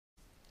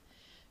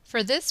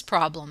For this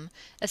problem,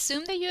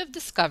 assume that you have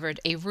discovered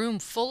a room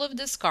full of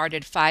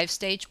discarded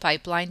 5-stage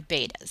pipeline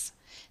betas.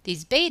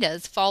 These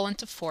betas fall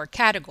into 4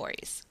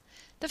 categories.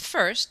 The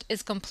first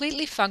is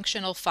completely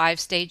functional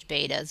 5-stage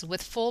betas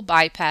with full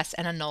bypass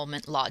and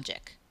annulment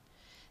logic.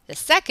 The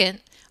second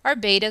are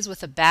betas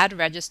with a bad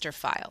register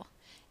file.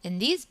 In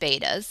these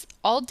betas,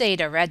 all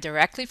data read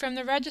directly from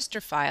the register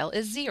file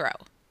is 0.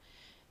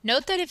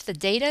 Note that if the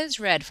data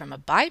is read from a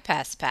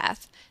bypass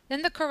path,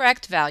 then the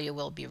correct value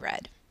will be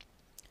read.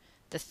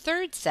 The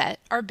third set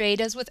are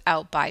betas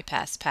without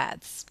bypass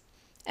paths.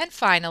 And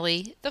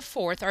finally, the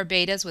fourth are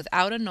betas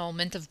without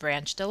annulment of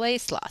branch delay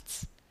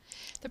slots.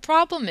 The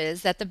problem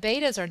is that the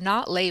betas are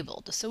not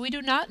labeled, so we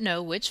do not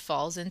know which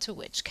falls into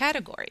which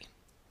category.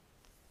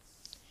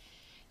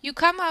 You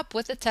come up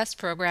with the test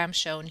program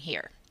shown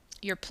here.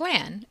 Your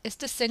plan is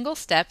to single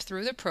step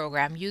through the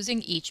program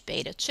using each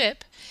beta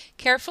chip,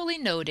 carefully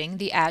noting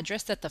the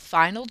address that the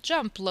final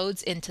jump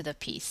loads into the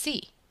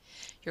PC.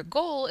 Your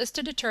goal is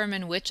to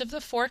determine which of the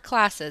 4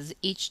 classes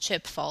each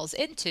chip falls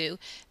into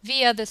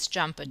via this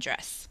jump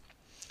address.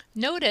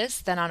 Notice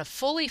that on a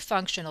fully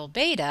functional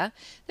beta,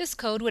 this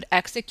code would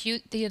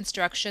execute the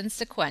instructions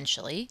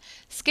sequentially,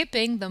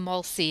 skipping the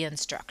mul-C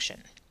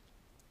instruction.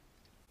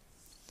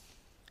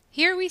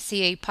 Here we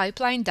see a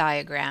pipeline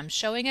diagram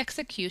showing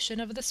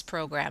execution of this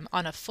program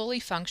on a fully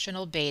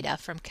functional beta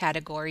from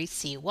category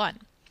C1.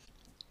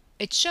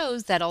 It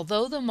shows that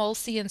although the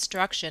mul-C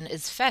instruction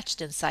is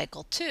fetched in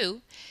cycle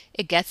 2,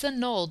 it gets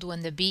annulled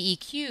when the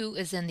BEQ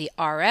is in the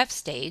RF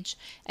stage,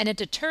 and it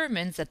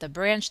determines that the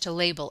branch to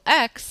label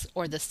X,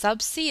 or the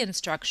sub-C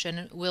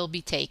instruction, will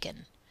be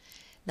taken.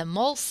 The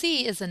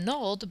mul-C is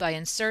annulled by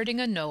inserting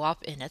a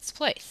no-op in its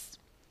place.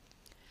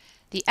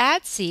 The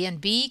add-C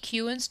and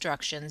BEQ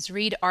instructions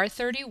read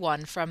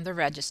R31 from the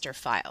register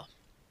file.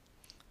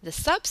 The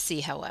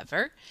sub-C,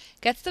 however,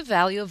 gets the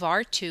value of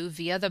R2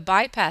 via the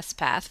bypass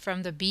path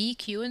from the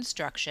BEQ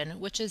instruction,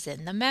 which is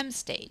in the mem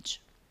stage.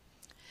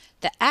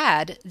 The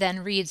add then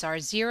reads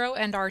R0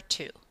 and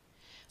R2.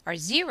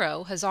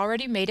 R0 has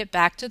already made it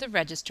back to the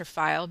register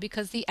file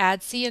because the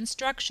add-C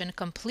instruction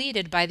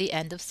completed by the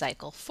end of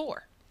cycle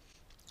 4.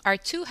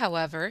 R2,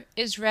 however,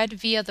 is read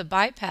via the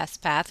bypass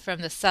path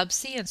from the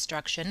sub-C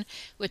instruction,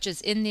 which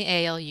is in the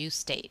ALU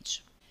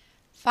stage.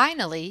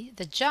 Finally,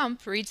 the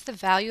jump reads the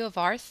value of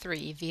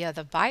R3 via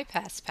the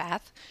bypass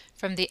path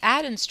from the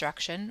add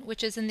instruction,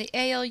 which is in the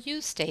ALU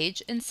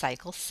stage in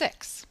cycle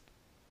 6.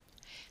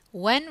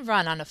 When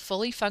run on a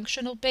fully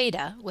functional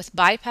beta with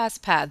bypass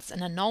paths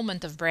and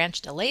annulment of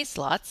branch delay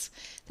slots,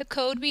 the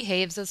code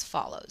behaves as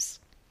follows.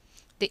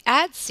 The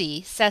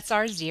add-C sets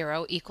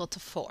R0 equal to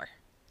 4.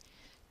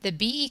 The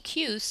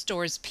BEQ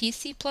stores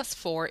PC plus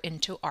 4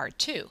 into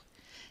R2.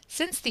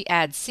 Since the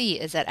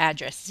add-C is at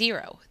address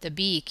 0, the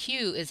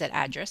BEQ is at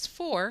address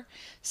 4,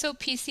 so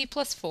PC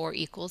plus 4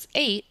 equals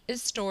 8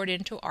 is stored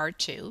into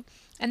R2,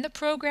 and the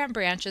program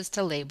branches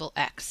to label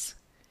X.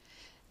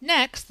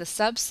 Next, the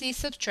sub-C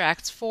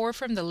subtracts 4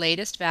 from the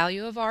latest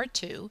value of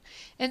R2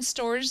 and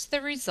stores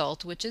the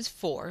result, which is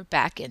 4,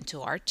 back into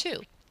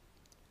R2.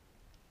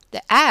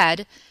 The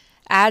add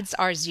adds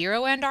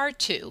R0 and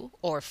R2,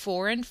 or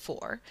 4 and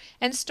 4,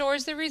 and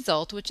stores the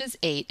result, which is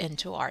 8,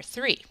 into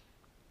R3.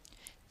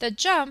 The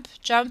jump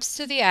jumps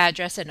to the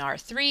address in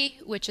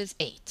R3, which is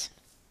 8.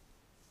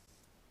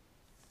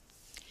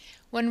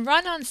 When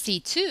run on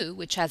C2,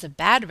 which has a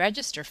bad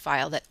register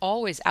file that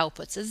always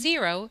outputs a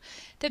 0,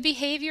 the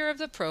behavior of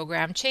the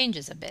program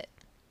changes a bit.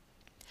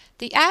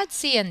 The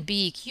add-C and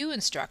BEQ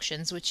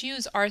instructions, which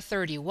use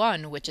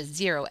R31, which is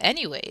 0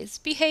 anyways,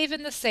 behave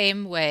in the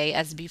same way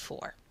as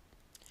before.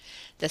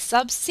 The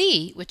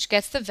sub-C, which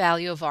gets the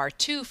value of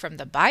R2 from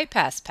the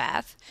bypass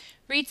path,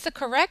 reads the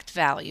correct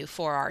value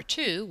for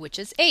R2, which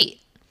is 8.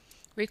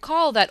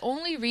 Recall that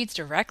only reads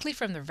directly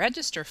from the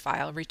register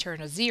file return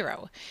a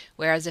 0,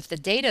 whereas if the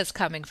data is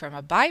coming from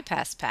a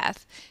bypass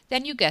path,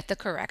 then you get the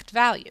correct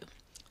value.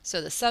 So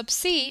the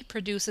sub-C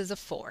produces a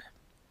 4.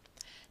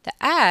 The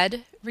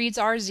add reads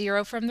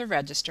R0 from the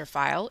register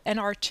file and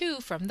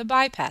R2 from the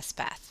bypass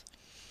path.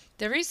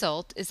 The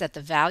result is that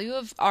the value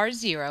of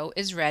R0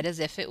 is read as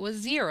if it was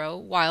 0,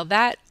 while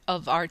that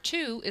of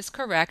R2 is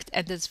correct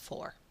and is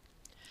 4.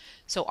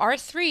 So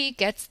R3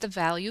 gets the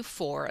value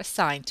 4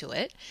 assigned to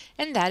it,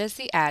 and that is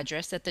the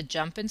address that the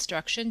jump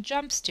instruction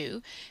jumps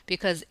to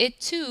because it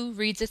too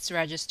reads its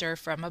register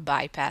from a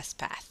bypass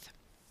path.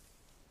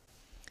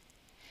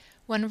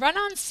 When run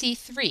on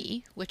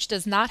C3, which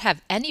does not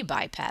have any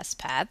bypass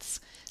paths,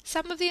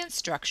 some of the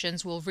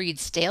instructions will read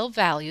stale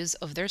values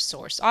of their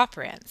source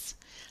operands.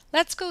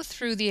 Let's go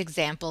through the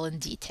example in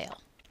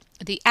detail.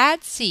 The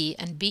add-C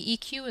and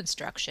BEQ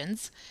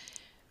instructions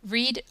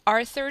read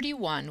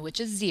R31, which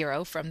is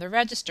 0, from the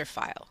register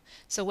file,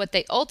 so what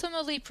they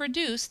ultimately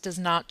produce does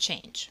not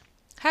change.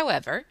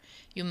 However,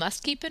 you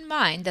must keep in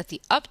mind that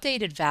the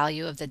updated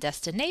value of the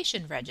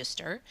destination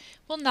register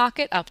will not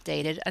get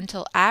updated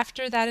until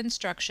after that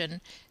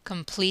instruction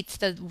completes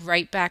the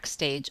write-back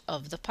stage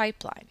of the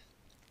pipeline.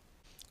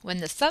 When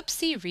the sub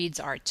C reads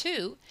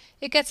R2,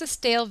 it gets a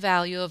stale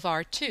value of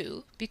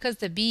R2 because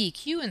the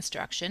BEQ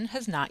instruction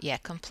has not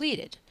yet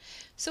completed,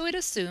 so it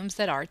assumes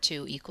that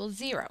R2 equals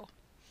 0.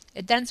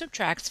 It then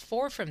subtracts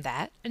 4 from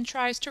that and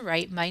tries to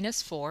write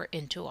minus 4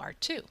 into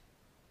R2.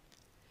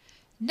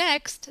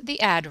 Next,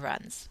 the add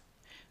runs.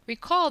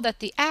 Recall that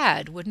the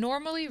add would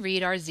normally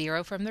read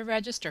R0 from the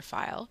register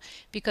file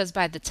because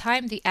by the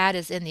time the add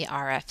is in the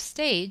RF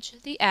stage,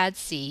 the add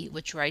C,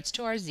 which writes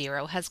to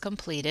R0, has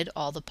completed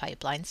all the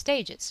pipeline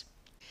stages.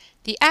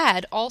 The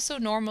add also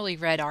normally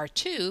read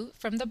R2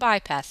 from the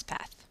bypass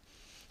path.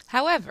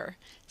 However,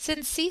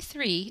 since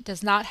C3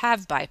 does not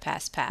have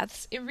bypass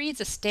paths, it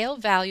reads a stale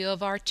value of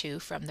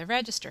R2 from the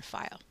register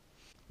file.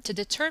 To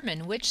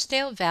determine which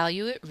stale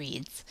value it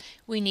reads,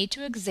 we need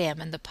to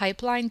examine the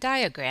pipeline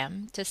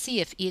diagram to see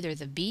if either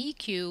the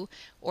BEQ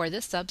or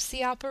the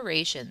sub-C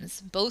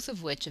operations, both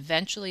of which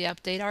eventually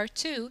update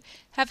R2,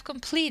 have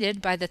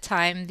completed by the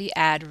time the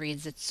add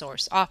reads its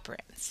source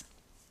operands.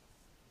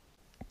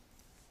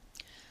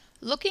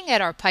 Looking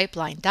at our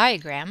pipeline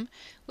diagram,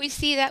 we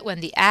see that when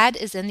the add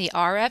is in the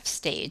RF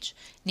stage,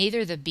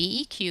 neither the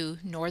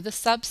BEQ nor the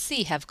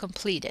sub-C have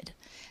completed.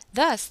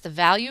 Thus, the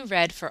value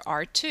read for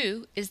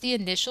R2 is the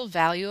initial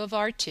value of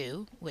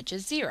R2, which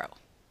is 0.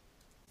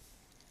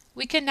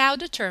 We can now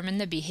determine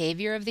the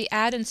behavior of the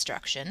add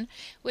instruction,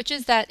 which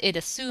is that it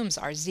assumes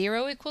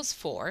R0 equals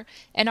 4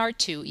 and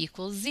R2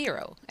 equals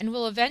 0, and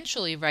will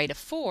eventually write a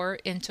 4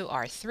 into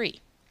R3.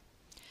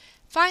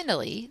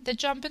 Finally, the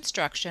jump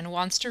instruction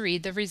wants to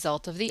read the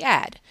result of the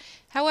add.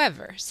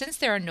 However, since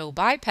there are no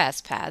bypass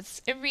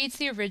paths, it reads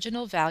the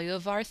original value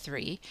of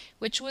R3,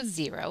 which was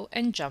 0,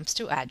 and jumps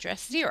to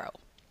address 0.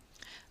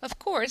 Of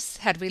course,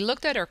 had we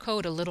looked at our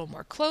code a little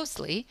more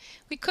closely,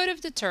 we could have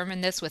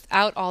determined this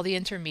without all the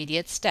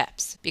intermediate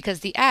steps,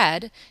 because the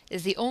add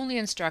is the only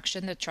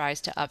instruction that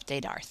tries to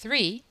update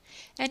R3,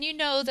 and you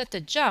know that the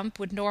jump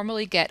would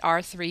normally get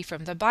R3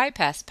 from the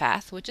bypass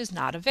path, which is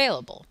not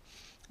available.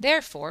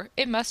 Therefore,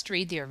 it must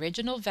read the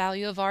original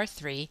value of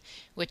R3,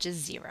 which is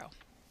 0.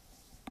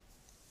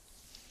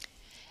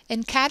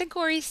 In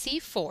category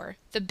C4,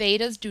 the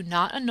betas do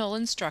not annul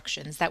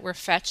instructions that were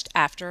fetched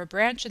after a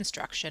branch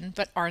instruction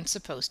but aren't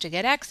supposed to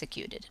get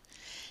executed.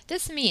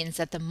 This means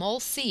that the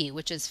mul-C,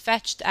 which is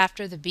fetched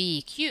after the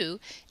BEQ,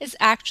 is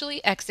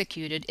actually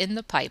executed in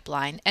the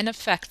pipeline and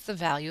affects the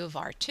value of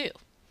R2.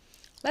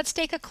 Let's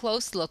take a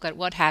close look at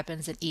what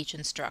happens in each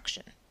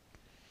instruction.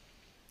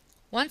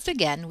 Once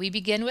again, we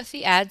begin with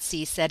the add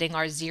C setting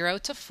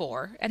R0 to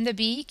 4 and the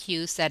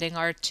BEQ setting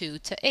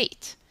R2 to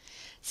 8.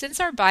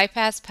 Since our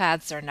bypass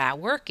paths are now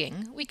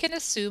working, we can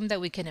assume that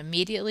we can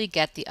immediately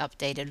get the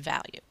updated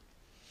value.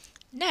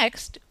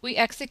 Next, we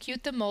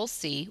execute the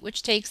mul-C,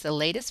 which takes the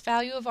latest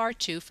value of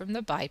R2 from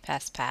the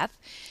bypass path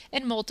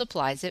and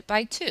multiplies it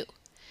by 2.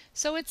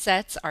 So it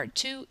sets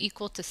R2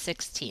 equal to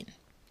 16.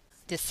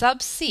 The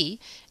sub-C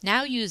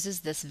now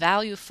uses this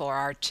value for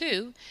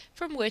R2,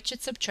 from which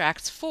it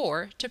subtracts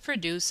 4 to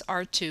produce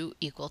R2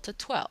 equal to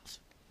 12.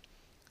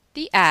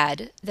 The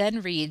add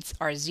then reads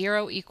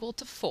R0 equal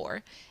to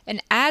 4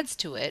 and adds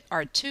to it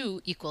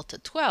R2 equal to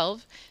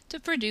 12 to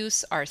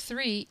produce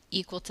R3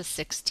 equal to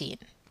 16.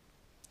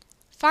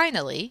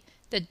 Finally,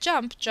 the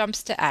jump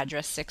jumps to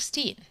address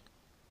 16.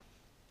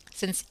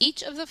 Since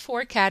each of the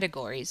 4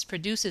 categories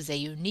produces a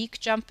unique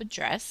jump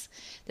address,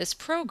 this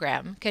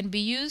program can be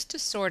used to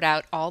sort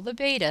out all the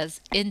betas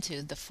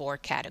into the 4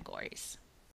 categories.